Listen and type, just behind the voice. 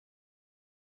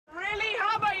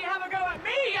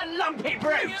grumpy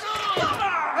brute!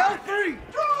 L3!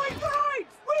 Droid!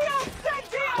 We are sent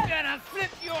here! I'm gonna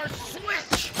flip your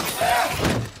switch!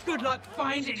 Good luck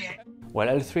finding it! Well,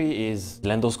 L3 is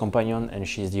Lando's companion and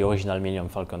she's the original Millennium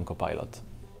Falcon co-pilot.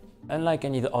 Unlike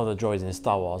any other droids in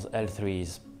Star Wars, L3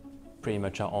 is pretty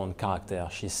much her own character.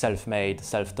 She's self-made,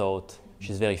 self-taught,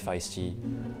 she's very feisty.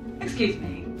 Excuse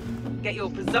me. Get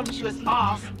your presumptuous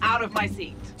ass out of my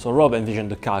seat. So Rob envisioned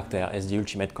the character as the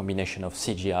ultimate combination of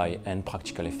CGI and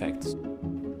practical effects.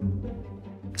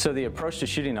 So the approach to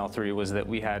shooting L3 was that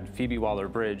we had Phoebe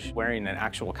Waller-Bridge wearing an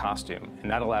actual costume, and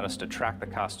that allowed us to track the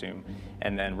costume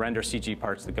and then render CG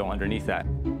parts that go underneath that.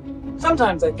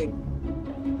 Sometimes I think,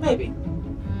 maybe.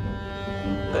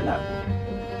 But no.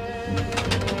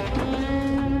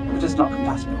 We're just not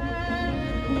compatible.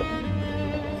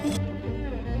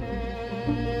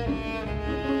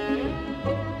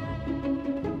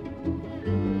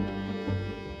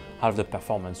 Half the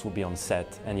performance would be on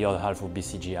set and the other half would be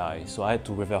CGI, so I had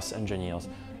to reverse engineer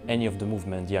any of the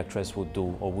movement the actress would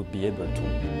do or would be able to.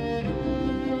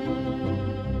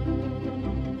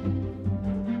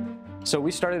 So we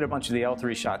started a bunch of the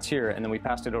L3 shots here, and then we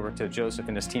passed it over to Joseph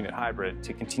and his team at Hybride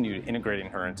to continue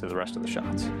integrating her into the rest of the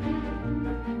shots.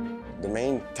 The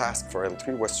main task for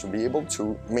L3 was to be able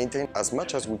to maintain as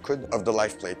much as we could of the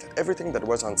life plate. Everything that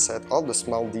was on set, all the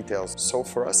small details. So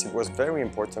for us, it was very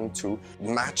important to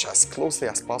match as closely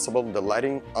as possible the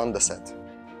lighting on the set.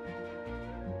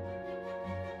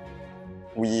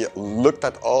 We looked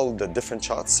at all the different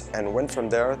shots and went from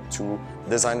there to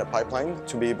design a pipeline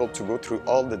to be able to go through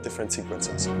all the different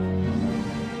sequences.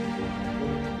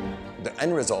 The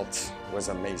end result was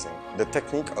amazing. The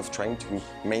technique of trying to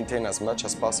maintain as much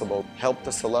as possible helped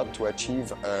us a lot to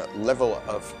achieve a level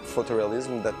of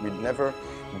photorealism that we never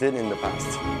did in the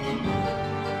past.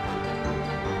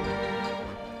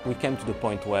 We came to the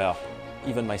point where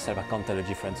even myself I can't tell the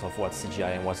difference of what's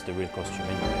CGI and what's the real costume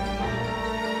anyway.